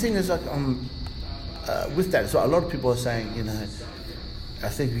the thing is, like, with that, so a lot of people are saying, I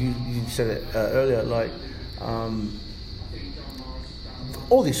think you said it earlier, like.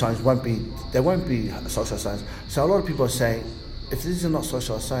 All these signs won't be Solskjaer signs. So a lot of people are saying, if these are not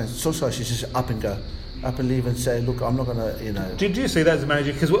Solskjaer signs, Solskjaer should just up and leave and say, look, I'm not going to, Did you see that as a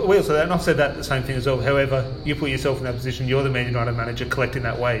manager? Because we also, and I've said that the same thing as well. However, you put yourself in that position, you're the Man United manager collecting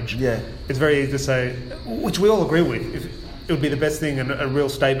that wage. It's very easy to say, which we all agree with. It would be the best thing and a real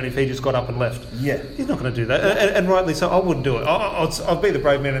statement if he just got up and left. He's not going to do that, and rightly so. I wouldn't do it. I'd be the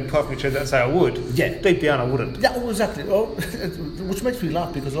brave man and puff my chest and say I would. Deep down, I wouldn't. Exactly. Which makes me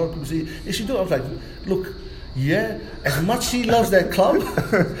laugh because a lot of people say, "You should do it." I was like, "Look, as much as he loves that club,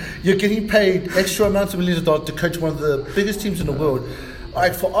 you're getting paid extra amounts of millions of dollars to coach one of the biggest teams in the world."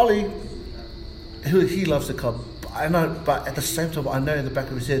 Like for Ollie, he loves the club. I know, but at the same time, I know in the back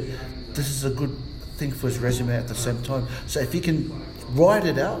of his head, this is a good thing for his resume at the same time. So if he can ride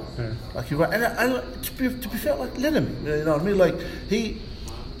it out, like you write, and to be fair, like let him. You know what I mean? Like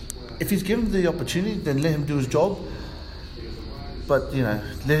if he's given the opportunity, then let him do his job. But let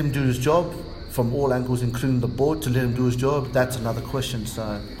him do his job from all angles, including the board, to let him do his job, that's another question.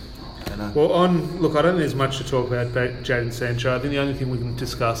 So, you know. Well, I don't think there's much to talk about Jadon Sancho. I think the only thing we can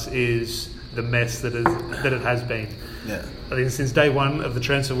discuss is the mess that it has been. Yeah. I think since day one of the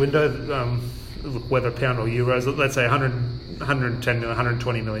transfer window, whether pound or euros, let's say 110 million,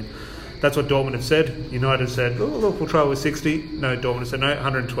 120 million. That's what Dortmund have said. United said, oh, look, we'll try with 60. No, Dortmund have said, no,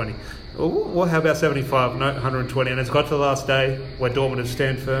 120. Well, how about 75? No, 120. And it's got to the last day where Dortmund have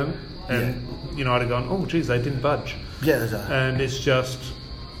stand firm and United gone, oh, geez, they didn't budge. Yeah, and it's just,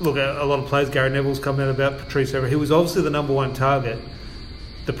 look, a lot of players, Gary Neville's come out about Patrice Evra. He was obviously the number one target.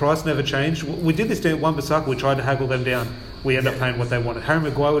 The price never changed. We did this down at Wan-Bissaka. We tried to haggle them down. We end up paying what they wanted. Harry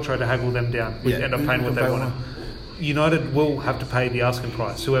Maguire, we tried to haggle them down. We end up paying what they wanted. United will have to pay the asking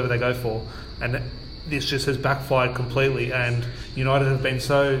price, whoever they go for. And this just has backfired completely. And United have been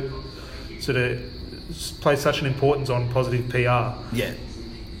so, sort of, placed such an importance on positive PR. Yeah.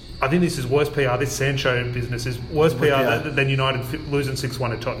 I think this is worse PR. This Sancho business is worse PR than United losing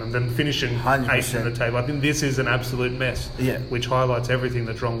 6-1 at Tottenham, than finishing 8th in the table. I think this is an absolute mess, which highlights everything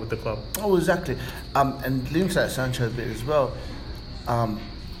that's wrong with the club. Oh, exactly. And linking to that Sancho bit as well,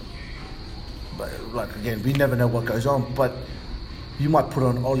 but like again, we never know what goes on, but you might put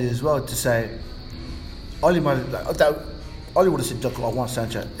on Oli as well to say, Oli would have said, I want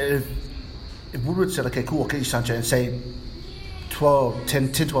Sancho. If Woodward said, okay, cool, I'll get you Sancho, and say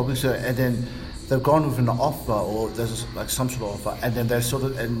 10, 12 weeks ago, and then they've gone with an offer, or there's like some sort of offer, and then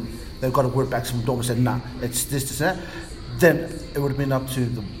they've got a word back from Dortmund and said, nah, it's this and that, then it would have been up to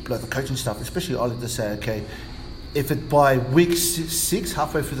the coaching staff, especially Oli, to say, okay, if it by week 6,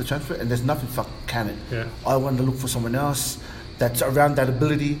 halfway through the transfer, and there's nothing, fuck, can it? Yeah. I want to look for someone else that's around that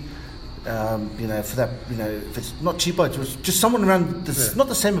ability. For that, if it's not cheaper, just someone around not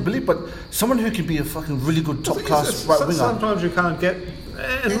the same ability, but someone who can be a fucking really good top class right winger. Sometimes you can't get,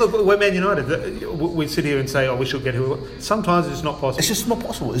 and look, we're Man United. We sit here and say, "Oh, we should get who." Sometimes it's not possible. It's just not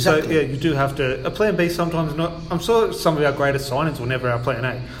possible. Exactly. So you do have to. A plan B sometimes not. I'm sure some of our greatest signings were never our plan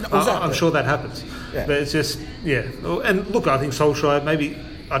A. No, exactly. I'm sure that happens. Yeah. But it's just And look, I think Solskjaer maybe.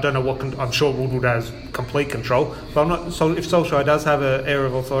 I don't know I'm sure Woodward has complete control, but I'm not. So if Solskjaer does have an air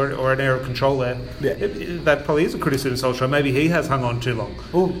of authority or an air of control there, that probably is a criticism of Solskjaer. Maybe he has hung on too long.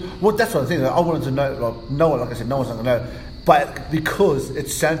 Well, that's what I think. I wanted to know. Like I said, no one's not going to know. But because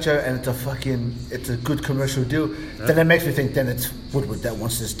it's Sancho and it's a good commercial deal, then it makes me think. Then it's Woodward that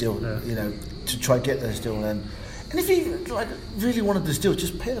wants this deal. To try to get this deal. And if he really wanted this deal,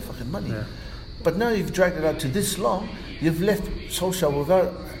 just pay the fucking money. Yeah. But now you've dragged it out to this long. You've left Solskjaer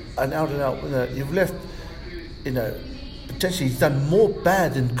without an out-and-out. You've left, potentially he's done more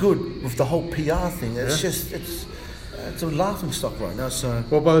bad than good with the whole PR thing. It's just, it's a laughing stock right now. So,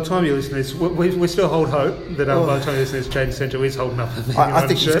 well, by the time you listen to this, we still hold hope that by the time you listen to this, Jadon Sancho is holding up. I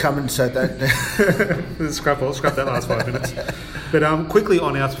think he's coming. So that scrap that last 5 minutes. But quickly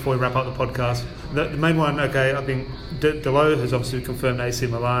on out before we wrap up the podcast. The main one, I think Delot has obviously confirmed AC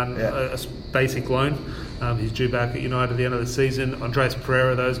Milan, a basic loan. He's due back at United at the end of the season. Andreas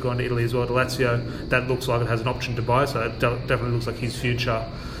Pereira, though, has gone to Italy as well, to Lazio. That looks like it has an option to buy, so it definitely looks like his future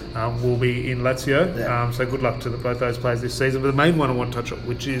will be in Lazio. Yeah. So good luck to both those players this season. But the main one I want to touch on,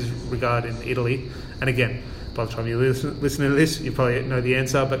 which is regarding Italy, and again, by the time you listen to this, you probably know the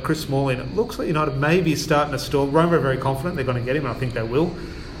answer, but Chris Smalling, it looks like United may be starting to stall. Roma are very confident they're going to get him, and I think they will.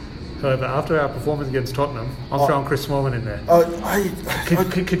 However, after our performance against Tottenham, I'm throwing Chris Smalling in there.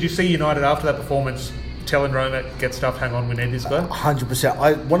 Could you see United after that performance telling Roma, get stuff, hang on, we need this guy?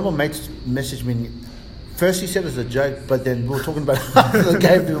 100%. One of my mates messaged me. First he said it as a joke, but then we were talking about it after the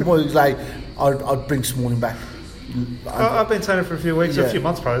game even more. He was like, I'd bring Smalling back. I've been saying it for a few weeks, a few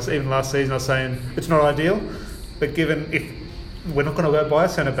months probably. Even last season I was saying it's not ideal, but given if we're not going to go buy a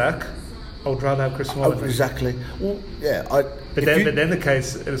centre back, I would rather have Chris Smalling. Exactly. Well, But then the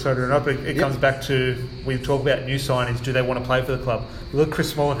case, it comes back to, we talk about new signings, do they want to play for the club? Look, Chris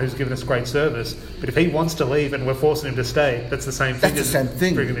Smalling, who's given us great service, but if he wants to leave and we're forcing him to stay, that's the same thing. That's the same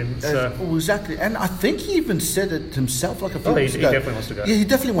thing. Bringing him, so. Exactly. And I think he even said it himself like a few weeks ago. He definitely wants to go. Yeah, he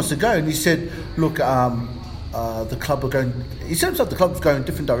definitely wants to go. And he said, look, the club are going. He said himself the club's going in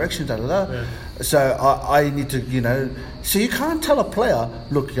different directions. So I need to, So you can't tell a player,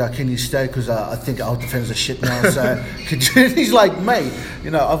 look, can you stay? Because I think our defenders are shit now. So he's like, mate,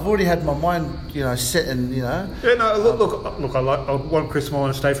 I've already had my mind, set and Yeah, no, look. I want Chris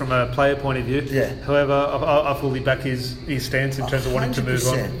Smalling to stay from a player point of view. Yeah. However, I fully back his stance in terms of wanting to move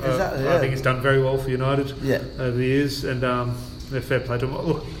on. Exactly, I think he's done very well for United over the years, and fair play to him.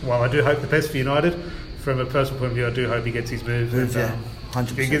 Look, while I do hope the best for United, from a personal point of view, I do hope he gets his move.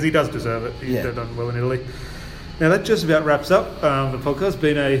 100%. Because he does deserve it. He's done well in Italy. Now that just about wraps up the podcast. It's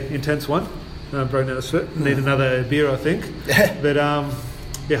been an intense one. Broke down the sweat. Need another beer, I think. But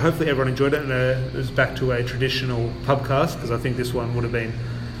yeah, hopefully everyone enjoyed it, and it was back to a traditional pubcast, because I think this one would have been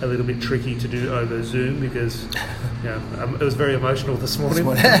a little bit tricky to do over Zoom, because it was very emotional this morning.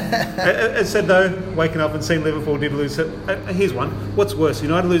 As said though, waking up and seeing Liverpool did lose. Here's one. What's worse,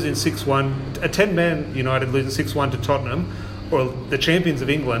 United losing 6-1, a 10-man United losing 6-1 to Tottenham, or the champions of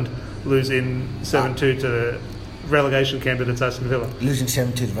England losing 7-2 to the relegation candidates Aston Villa? Losing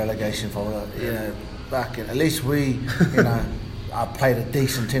 7-2 to relegation for back in, at least we I played a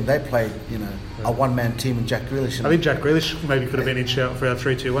decent team. They played, a one-man team in Jack Grealish. I think Jack Grealish maybe could have been in shout for our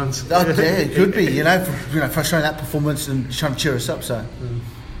 3-2-1s. Oh, yeah, it could be, for showing that performance and trying to cheer us up. So,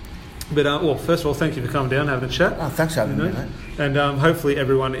 But well, first of all, thank you for coming down and having a chat. Oh, thanks for having me, mate. And hopefully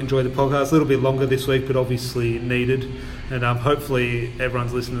everyone enjoyed the podcast. A little bit longer this week, but obviously needed. And hopefully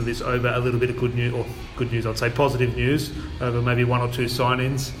everyone's listening to this over a little bit of good news, I'd say positive news, over maybe 1 or 2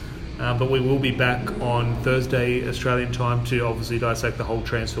 sign-ins. But we will be back on Thursday Australian time to obviously dissect the whole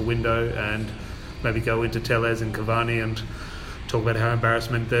transfer window and maybe go into Tellez and Cavani and talk about how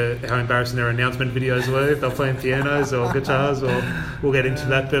embarrassing their announcement videos were, if they're playing pianos or guitars, or we'll get into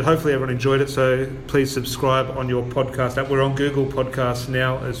that. But hopefully everyone enjoyed it, so please subscribe on your podcast app. We're on Google Podcasts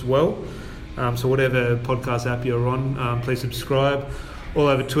now as well, so whatever podcast app you're on, please subscribe. All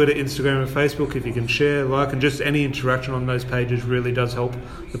over Twitter, Instagram and Facebook, if you can share, like, and just any interaction on those pages really does help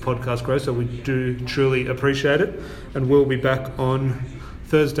the podcast grow, so we do truly appreciate it. And we'll be back on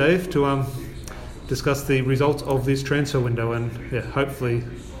Thursday to discuss the results of this transfer window, and hopefully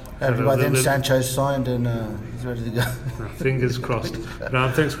by then Sancho's signed and he's ready to go. Fingers crossed.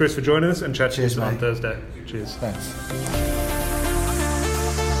 But, thanks Chris for joining us, and chat to you on mate. Thursday. Cheers. Thanks.